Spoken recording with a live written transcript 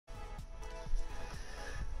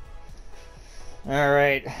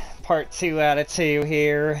Alright, part 2 out of 2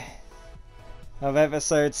 here of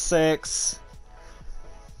episode 6.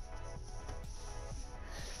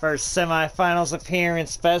 First semifinals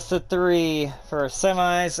appearance, best of 3 for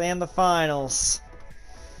semis and the finals.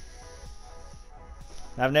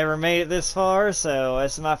 I've never made it this far, so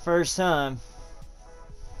this is my first time.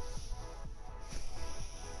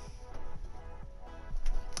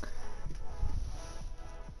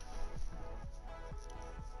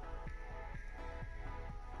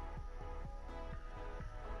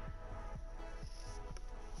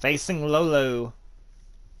 Facing Lolo.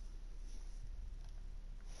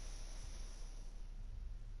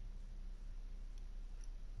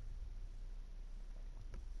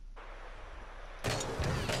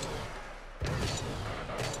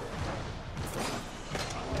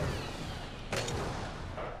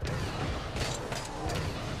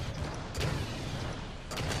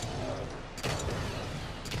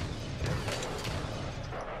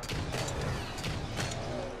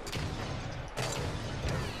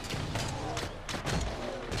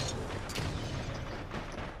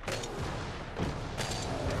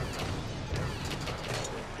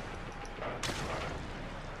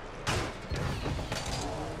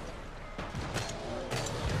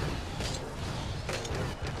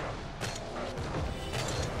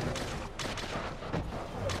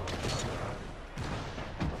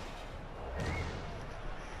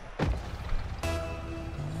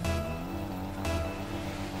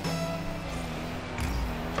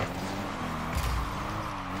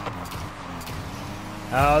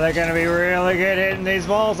 Oh, they're gonna be really good hitting these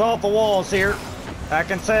balls off the walls here. I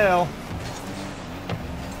can tell.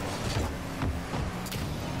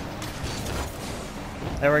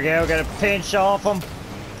 There we go, got a pinch off them.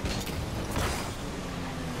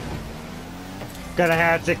 Gonna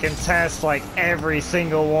have to contest like every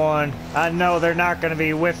single one. I know they're not gonna be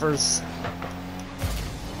whiffers.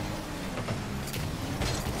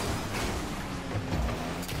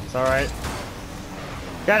 It's alright.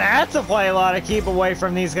 Gonna have to play a lot to keep away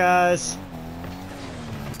from these guys.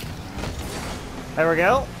 There we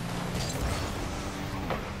go.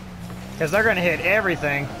 Because they're gonna hit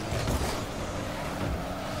everything.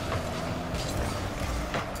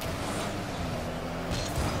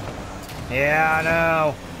 Yeah, I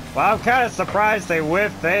know. Well, I'm kind of surprised they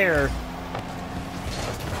whiffed there.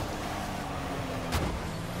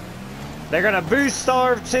 They're gonna boost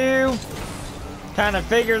starve too. Kind of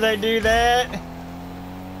figure they do that.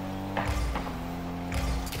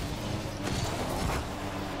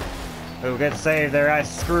 Oh, good save there. I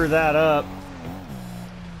screwed that up.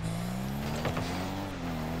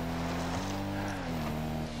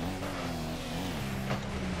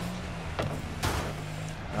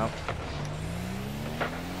 Oh.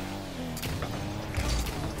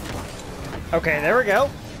 Okay, there we go.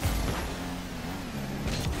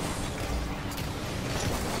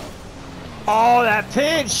 Oh, that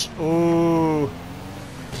pinch! Ooh.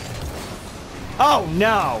 Oh,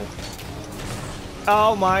 no!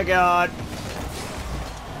 Oh my god.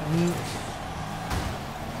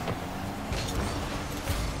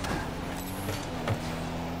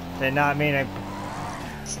 Did not mean a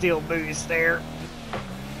steel boost there.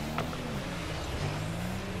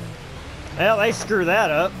 Well, they screw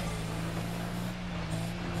that up.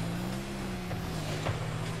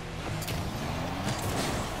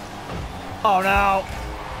 Oh no.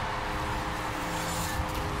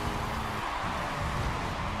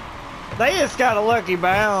 They just got a lucky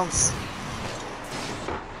bounce.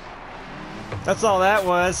 That's all that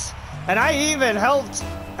was. And I even helped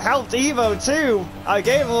Evo too. I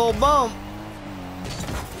gave him a little bump.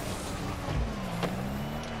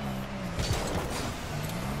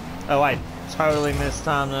 Oh, I totally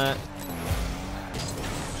mistimed that.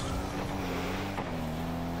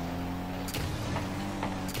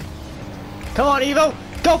 Come on, Evo!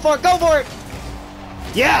 Go for it! Go for it!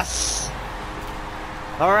 Yes!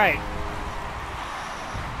 All right.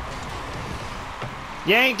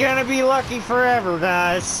 You ain't gonna be lucky forever,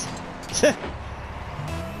 guys.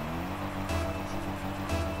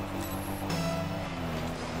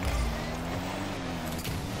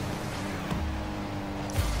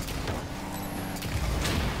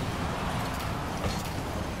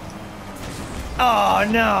 Oh,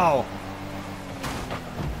 no!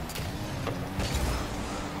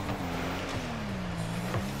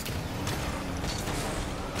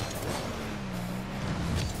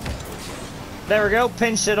 There we go,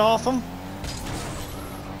 pinched it off him.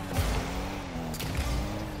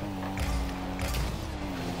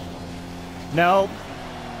 Nope.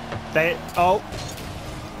 Oh.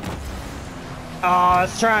 Oh, I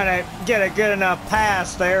was trying to get a good enough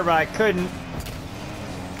pass there, but I couldn't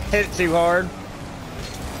hit it too hard.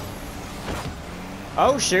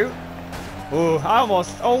 Oh, shoot. Ooh, I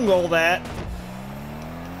almost own-goaled that.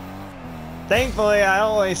 Thankfully, I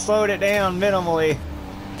only slowed it down minimally.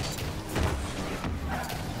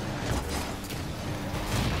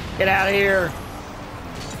 Get out of here.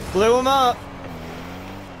 Blew him up.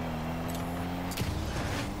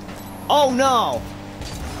 Oh, no.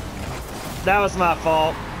 That was my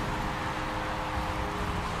fault.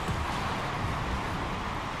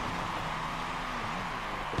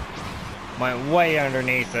 Went way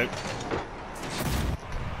underneath it.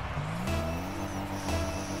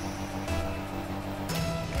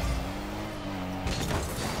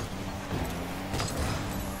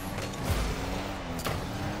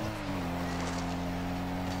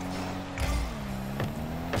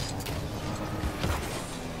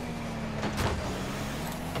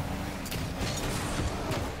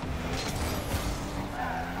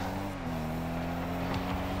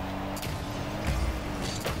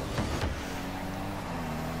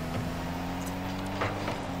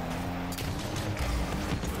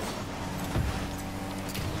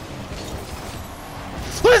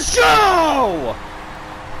 Let's go!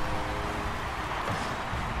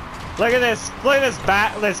 Look at this! Look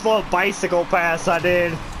at this little bicycle pass I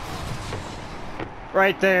did.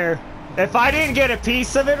 Right there. If I didn't get a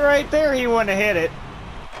piece of it right there, he wouldn't have hit it.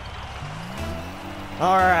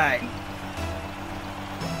 Alright.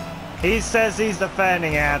 He says he's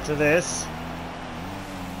defending after this.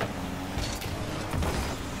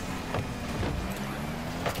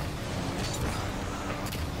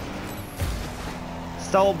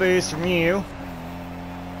 Stole boost from you.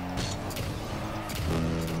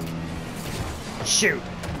 Shoot.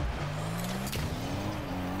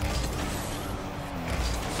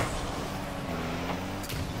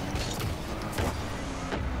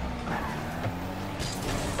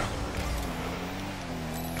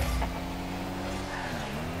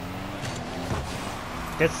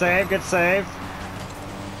 Good save, good save.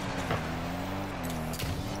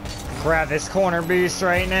 Grab this corner boost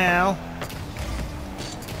right now.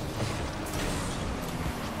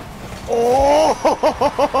 Oh!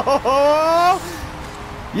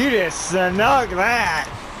 You just snuck that.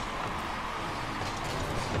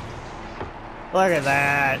 Look at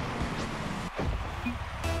that.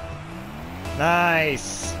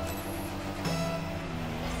 Nice.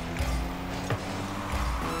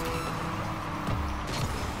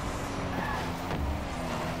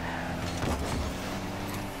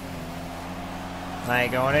 I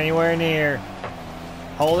ain't going anywhere near.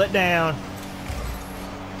 Hold it down.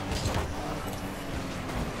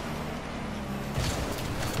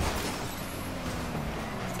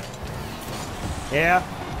 Yeah.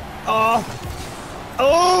 Oh.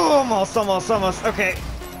 Oh, almost. Okay.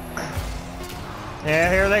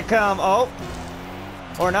 Yeah, here they come. Oh.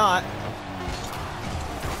 Or not.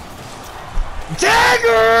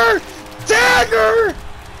 Dagger! Dagger!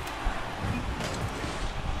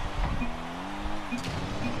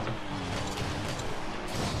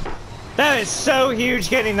 That is so huge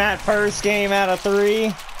getting that first game out of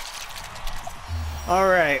 3.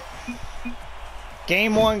 Alright.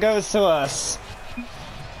 Game 1 goes to us.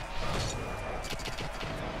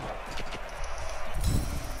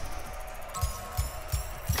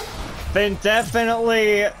 We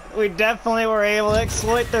definitely were able to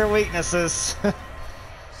exploit their weaknesses.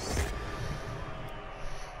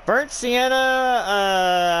 Burnt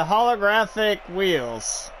Sienna, holographic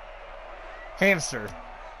wheels. Hamster.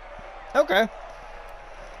 Okay.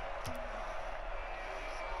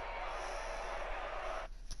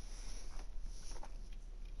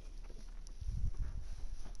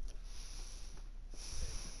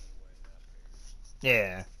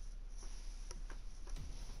 Yeah.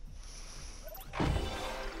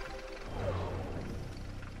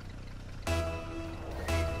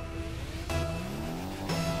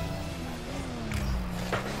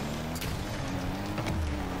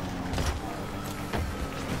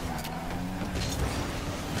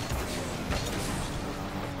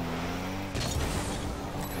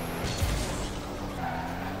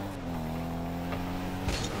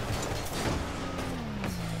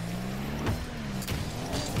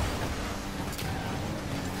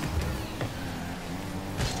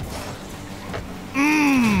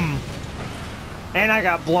 And I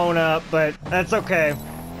got blown up, but that's okay.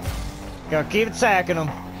 Gotta keep attacking them.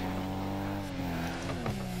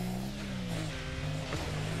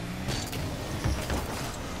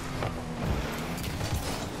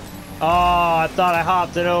 Oh, I thought I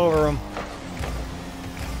hopped it over him.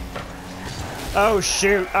 Oh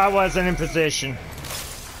shoot, I wasn't in position.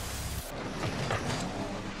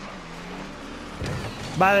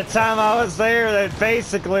 By the time I was there, that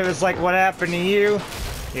basically was like, what happened to you?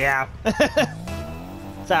 Yeah.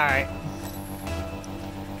 It's alright.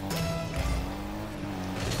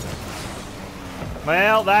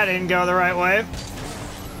 Well, that didn't go the right way.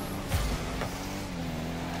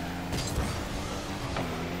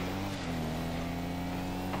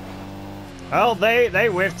 Oh, they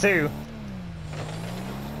whiffed too.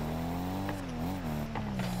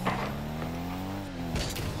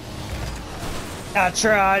 I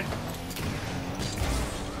tried.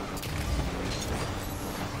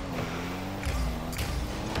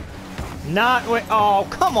 Not with. Oh,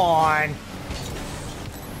 come on.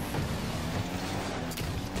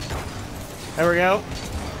 There we go.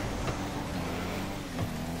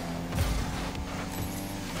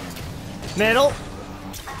 Middle.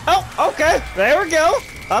 Oh, okay. There we go.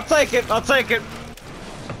 I'll take it. I'll take it.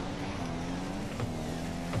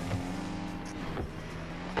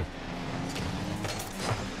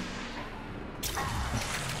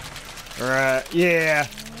 Right. Yeah.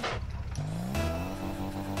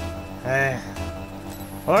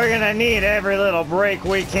 We're gonna need every little break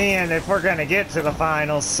we can if we're gonna get to the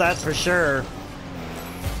finals, that's for sure.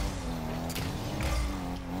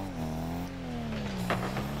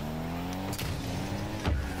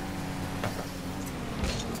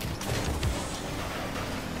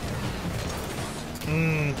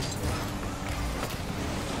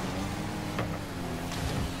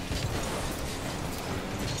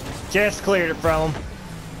 Just cleared it from him.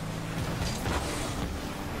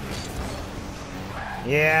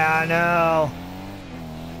 Yeah, I know.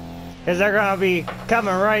 Because they're gonna be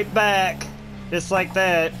coming right back. Just like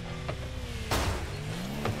that.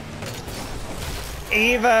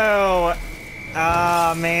 Evo!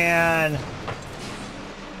 Ah, man.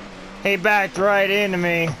 He backed right into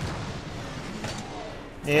me.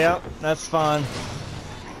 Yep, that's fun.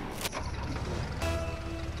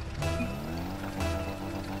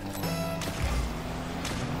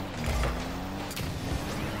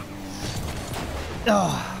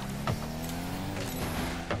 Oh.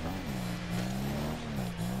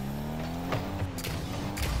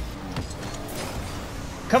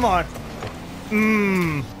 Come on.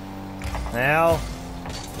 Now.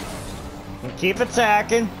 Keep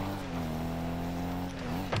attacking.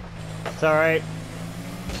 It's alright.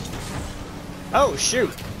 Oh,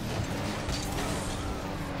 shoot.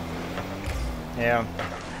 Yeah.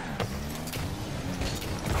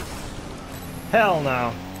 Hell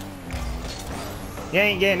no. You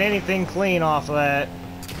ain't getting anything clean off of that.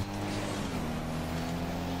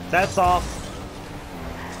 That's off.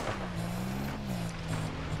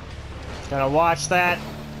 Gonna watch that.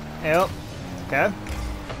 Yep. Okay.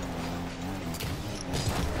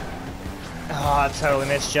 Oh, I totally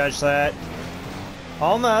misjudged that.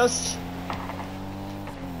 Almost.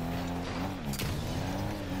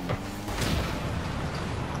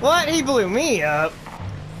 What? He blew me up.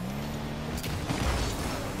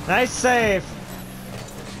 Nice save.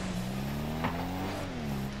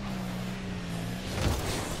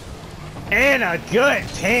 And a good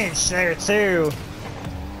pinch there, too.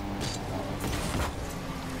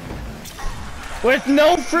 With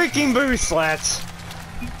no freaking boost slats.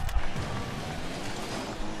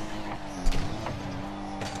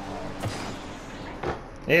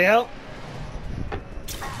 Yep.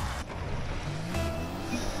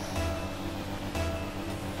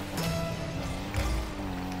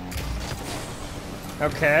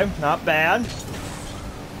 Okay, not bad.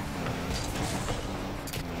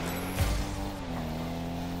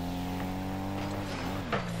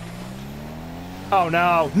 Oh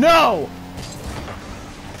no, no!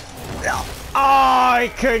 Oh,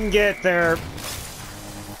 I couldn't get there.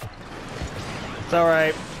 It's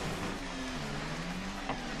alright.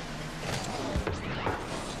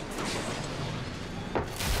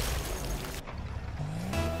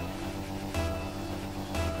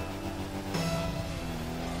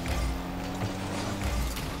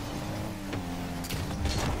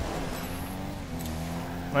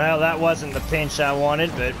 Well, that wasn't the pinch I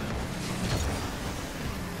wanted, but...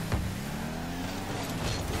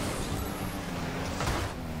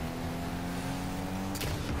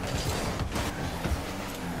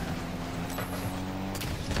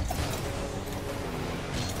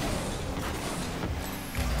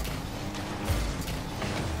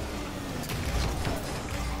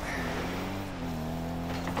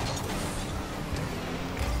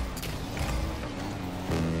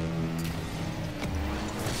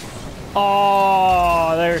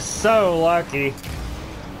 Oh, they're so lucky.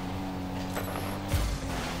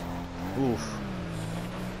 Oof.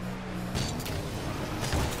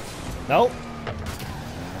 Nope.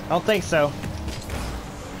 Don't think so.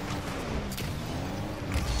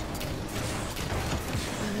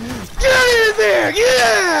 Get in there!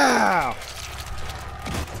 Yeah!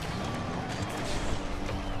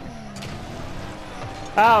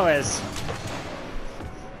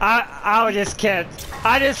 I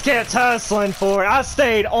just kept hustling for it. I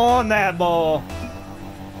stayed on that ball.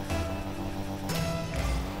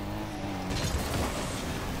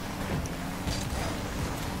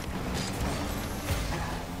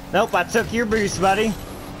 Nope, I took your boost, buddy.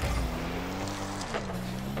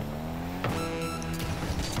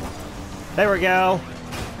 There we go.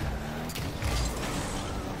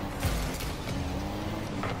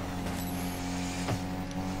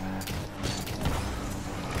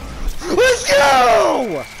 Let's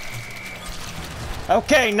go!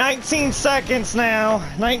 Okay, 19 seconds now.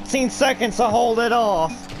 19 seconds to hold it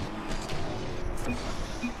off.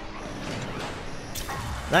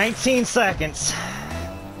 19 seconds.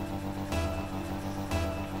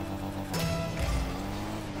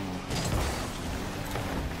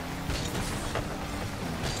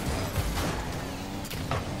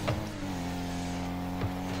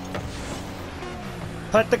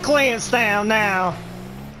 Put the clearance down now.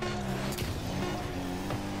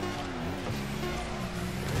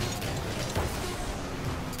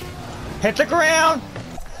 Hit the ground.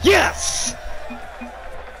 Yes!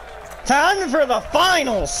 Time for the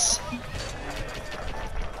finals.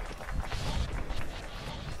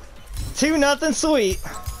 2-0 sweet.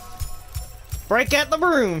 Break out the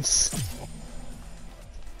brooms.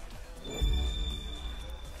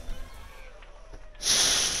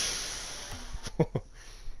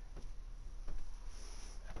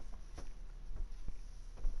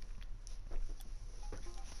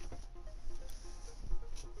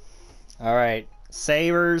 Alright,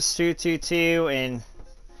 Sabres 222 and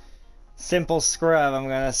Simple Scrub, I'm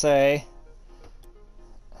gonna say.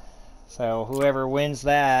 So whoever wins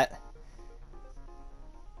that.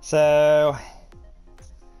 So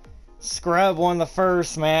Scrub won the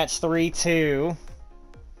first match 3-2.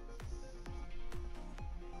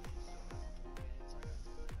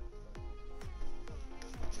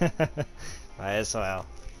 Might as well.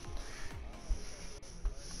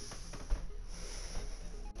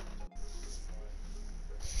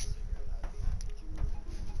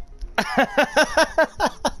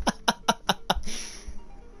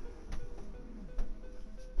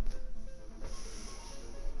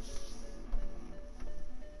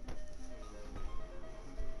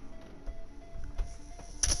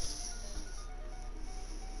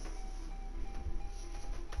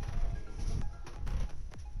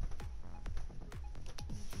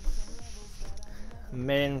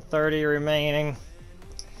 Minute 30 remaining.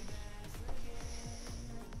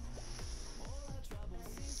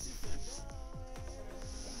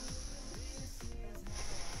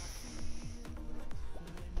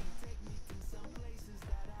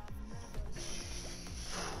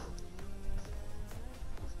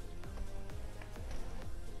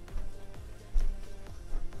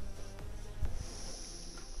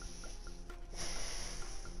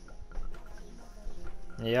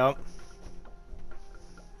 Yep.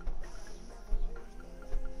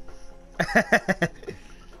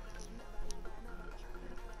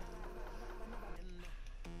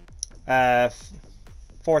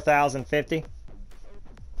 4,050.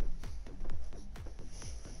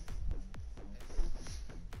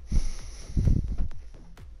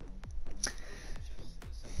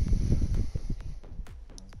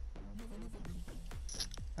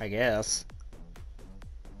 I guess.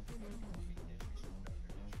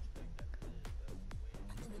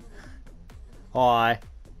 Why?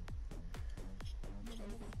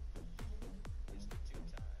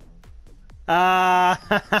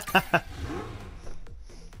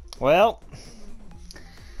 Well,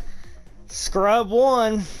 Scrub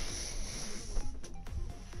won.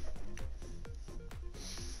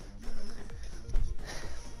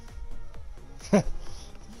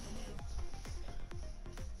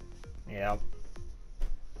 Yeah.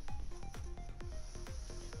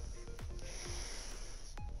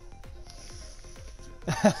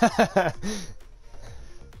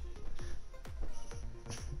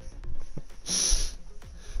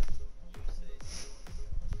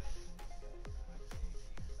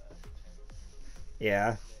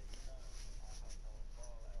 Yeah.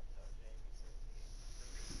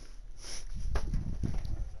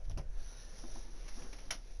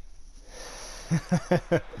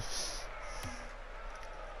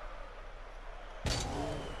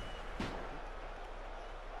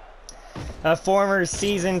 A former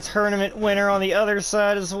season tournament winner on the other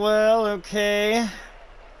side as well, okay.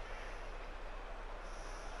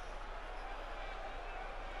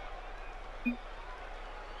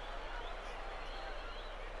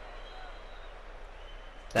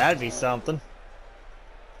 That'd be something.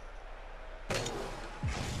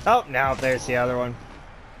 Oh, now there's the other one.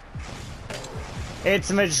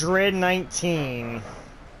 It's Madrid 19.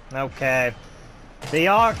 Okay. The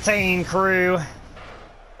Octane crew.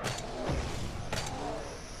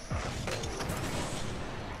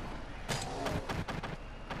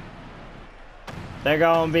 They're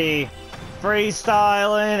gonna be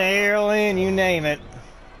freestyling, airling, you name it.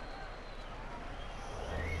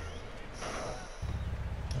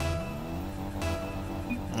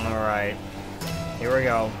 Alright. Here we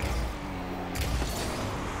go.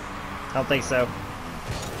 Don't think so.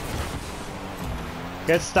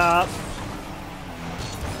 Good stop.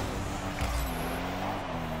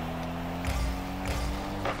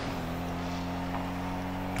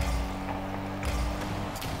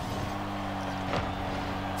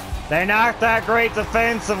 They're not that great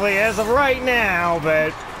defensively as of right now,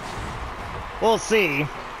 but we'll see.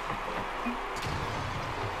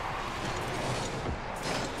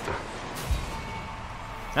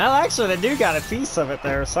 Well, actually, they do got a piece of it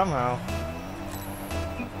there somehow.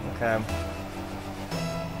 Okay.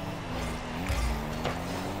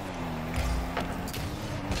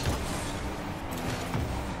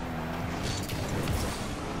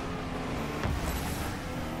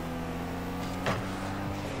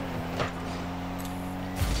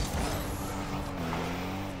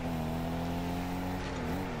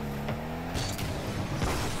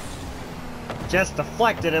 Just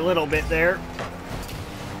deflected a little bit there.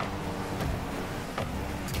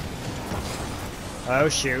 Oh,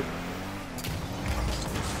 shoot.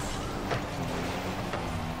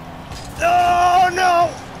 Oh, no!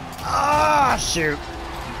 Ah, shoot.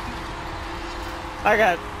 I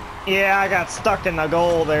got stuck in the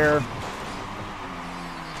goal there.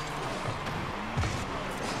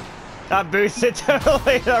 I boosted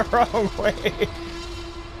totally the wrong way.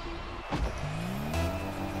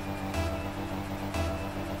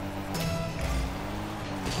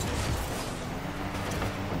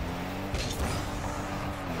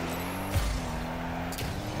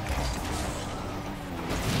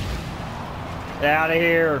 Out of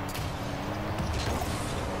here.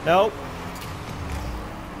 Nope.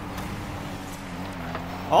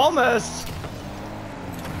 Almost.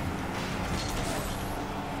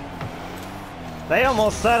 They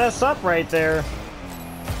almost set us up right there.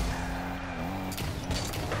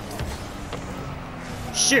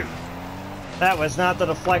 Shoot. That was not the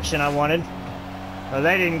deflection I wanted. Well,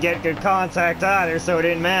 they didn't get good contact either, so it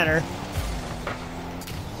didn't matter.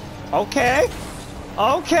 Okay.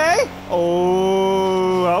 Okay.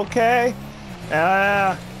 Oh, okay.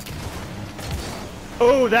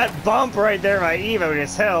 Oh, that bump right there by Evo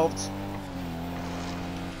just helped.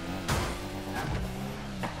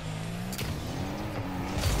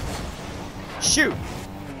 Shoot.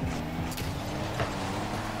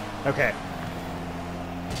 Okay.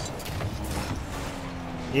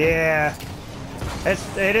 Yeah.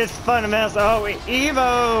 It is fun to mess. Oh,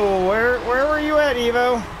 Evo, where were you at,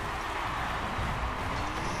 Evo?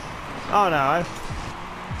 Oh no!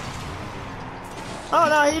 Oh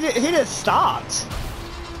no! He just stopped.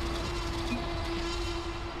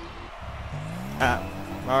 All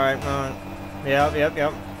right.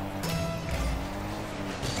 Yep.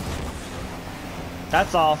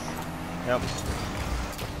 That's off. Yep.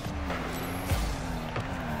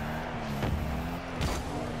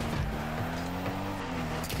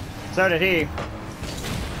 So did he.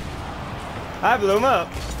 I blew him up.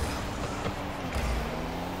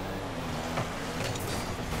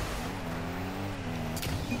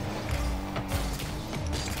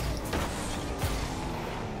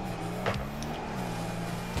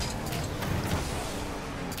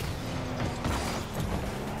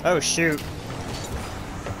 Oh, shoot.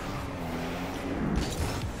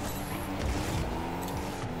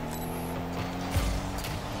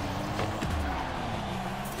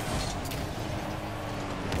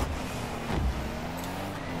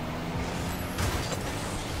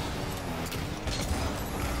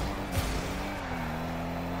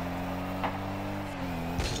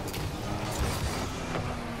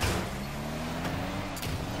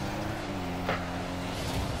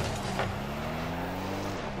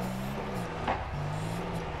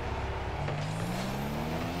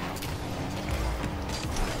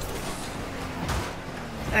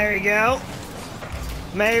 There you go.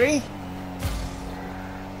 Maybe.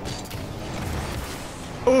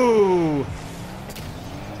 Ooh.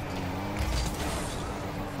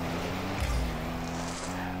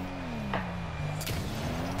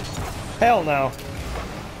 Hell no.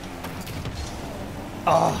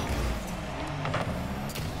 Oh.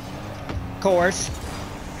 Of course.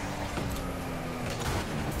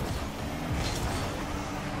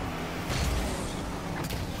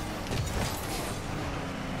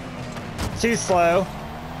 Too slow.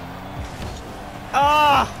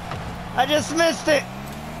 Ah! I just missed it!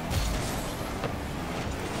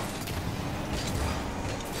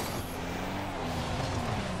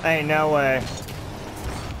 Ain't no way.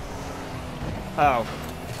 Oh.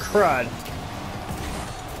 Crud.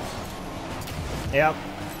 Yep.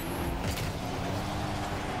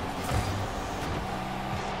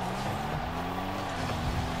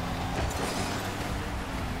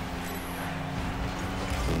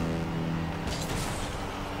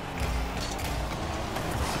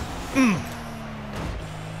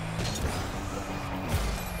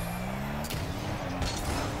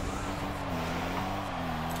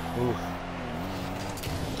 Ooh.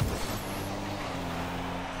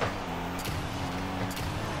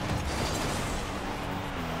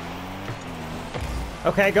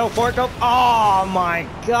 Okay, go for it, go. Oh my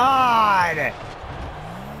god!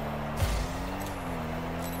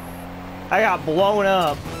 I got blown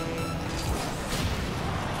up.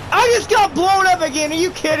 I just got blown up again, are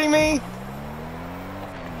you kidding me?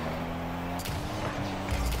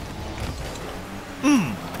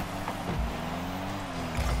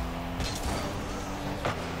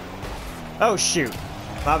 Oh shoot.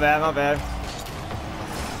 My bad, my bad.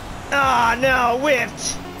 Ah, no,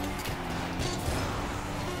 whipped!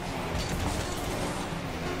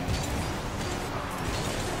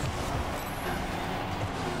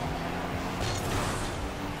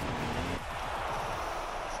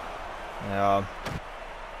 Yeah.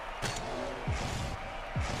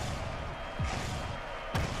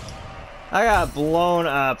 I got blown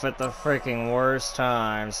up at the freaking worst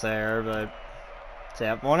times there, but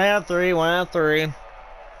yeah, 1 out of 3, 1 out of 3.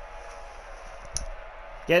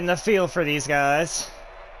 Getting the feel for these guys.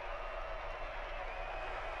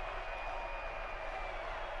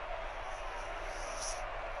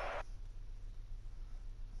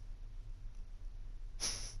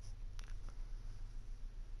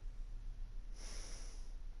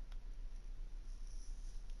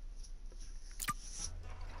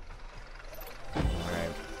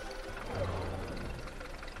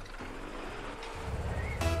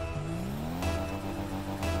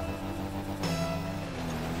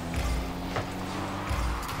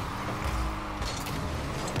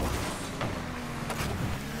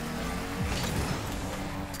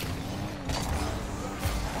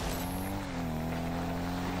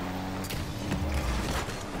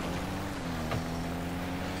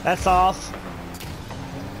 That's off.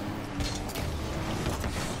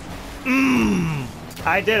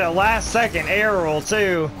 I did a last second air roll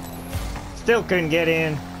too. Still couldn't get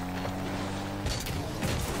in.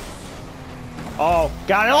 Oh,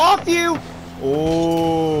 got it off you!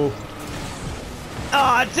 Ooh.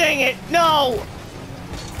 Ah, oh, dang it! No!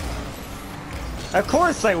 Of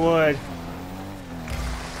course I would.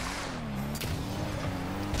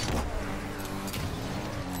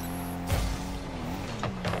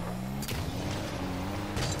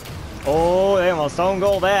 Oh, they almost own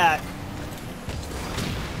goal that.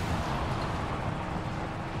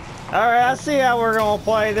 Alright, I see how we're gonna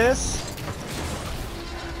play this.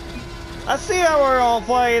 I see how we're gonna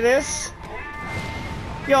play this.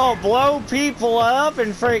 Y'all blow people up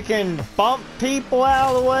and freaking bump people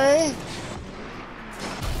out of the way.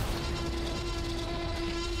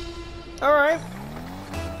 Alright.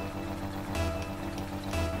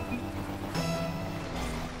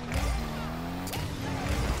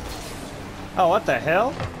 Oh, what the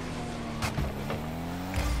hell?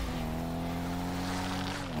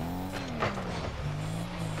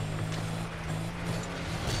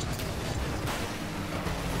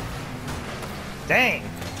 Dang.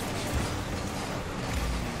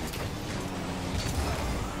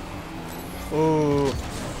 Ooh.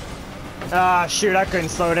 Ah, shoot, I couldn't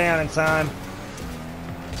slow down in time.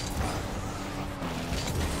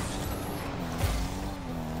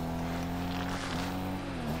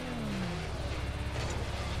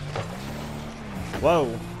 Whoa.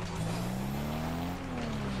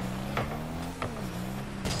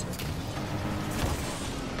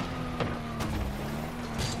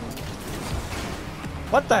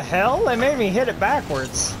 What the hell? They made me hit it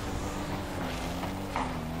backwards.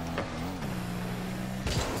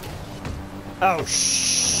 Oh,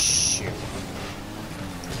 shoot.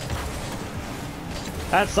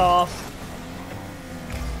 That's off.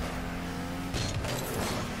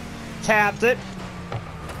 Tapped it.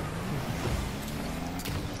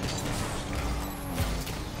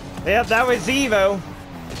 Yep, that was Evo.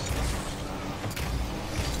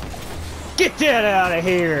 Get that out of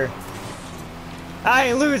here. I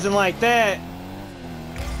ain't losing like that.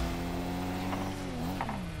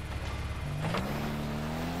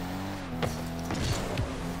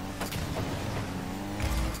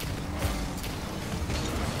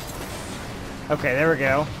 Okay, there we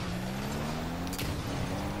go.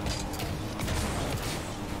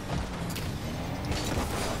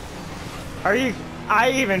 Are you...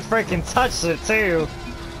 I even freaking touched it, too.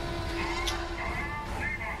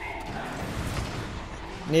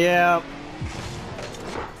 Yeah.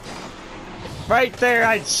 Right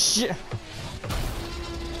there,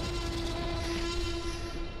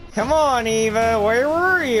 Come on, Eva. Where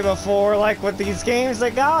were you before? Like with these games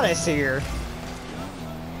that got us here.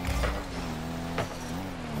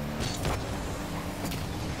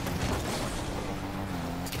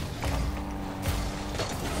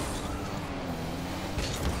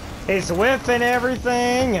 He's whiffing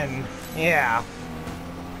everything, and yeah.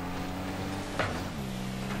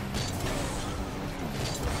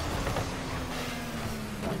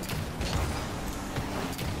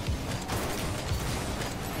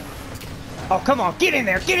 Oh, come on, get in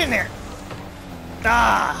there, get in there!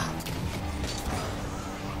 Ah!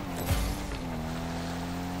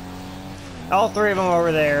 All three of them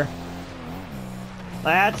over there.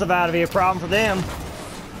 That's about to be a problem for them.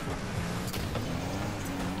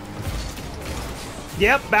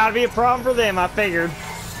 Yep, about to be a problem for them, I figured.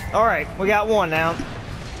 Alright, we got one now.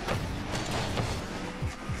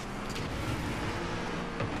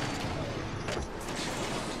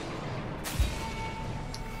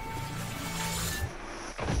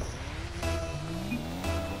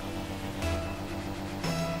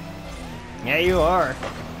 Yeah, you are.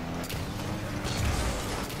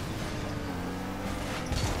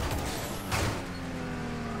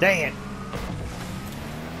 Dang it.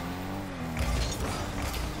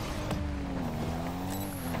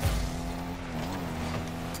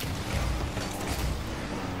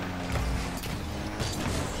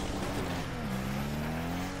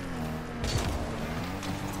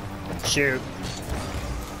 Shoot.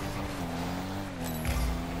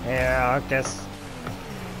 Yeah, I guess.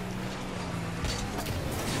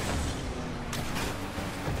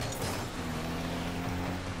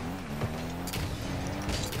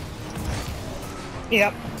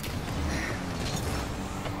 Yep.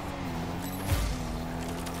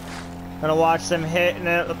 Gonna watch them hitting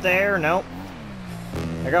it up there. Nope.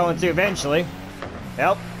 They're going to eventually.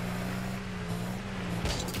 Yep.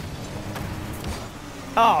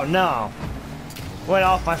 Oh no. Went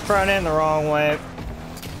off my front end the wrong way.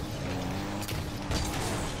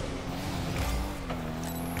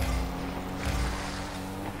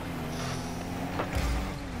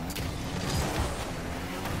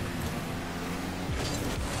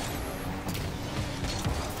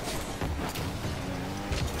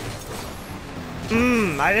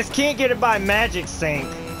 I just can't get it by Magic Sync.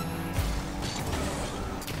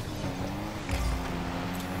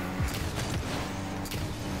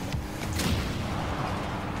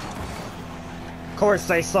 Of course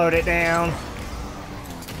they slowed it down.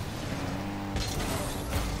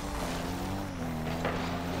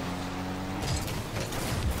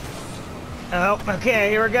 Oh,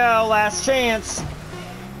 okay, here we go. Last chance.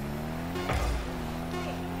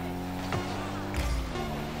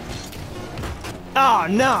 Oh,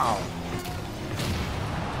 no!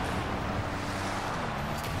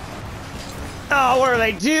 Oh, what are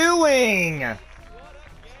they doing?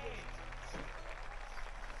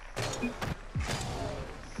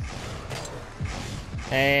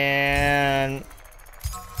 And...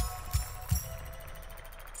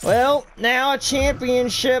 well, now a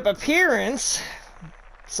championship appearance.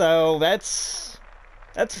 So, that's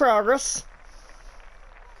progress.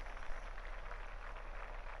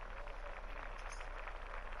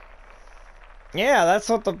 Yeah, that's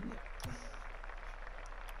what the...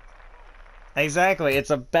 exactly, it's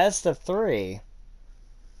a best of 3.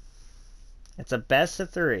 It's a best of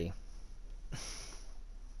 3.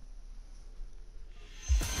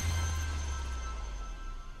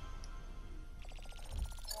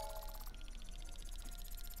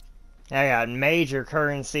 I got major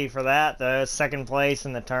currency for that, though. Second place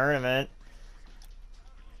in the tournament.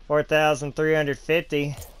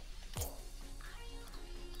 4,350.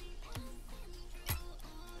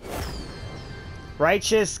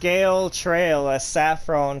 Righteous Gale Trail, a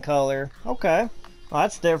saffron color. Okay. Well,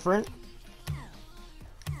 that's different.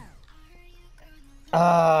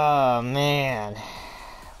 Oh, man.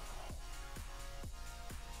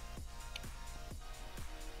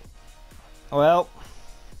 Well.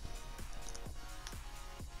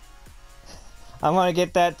 I'm gonna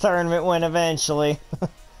get that tournament win eventually.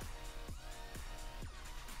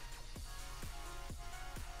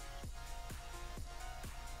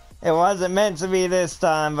 It wasn't meant to be this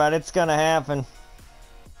time, but it's gonna happen.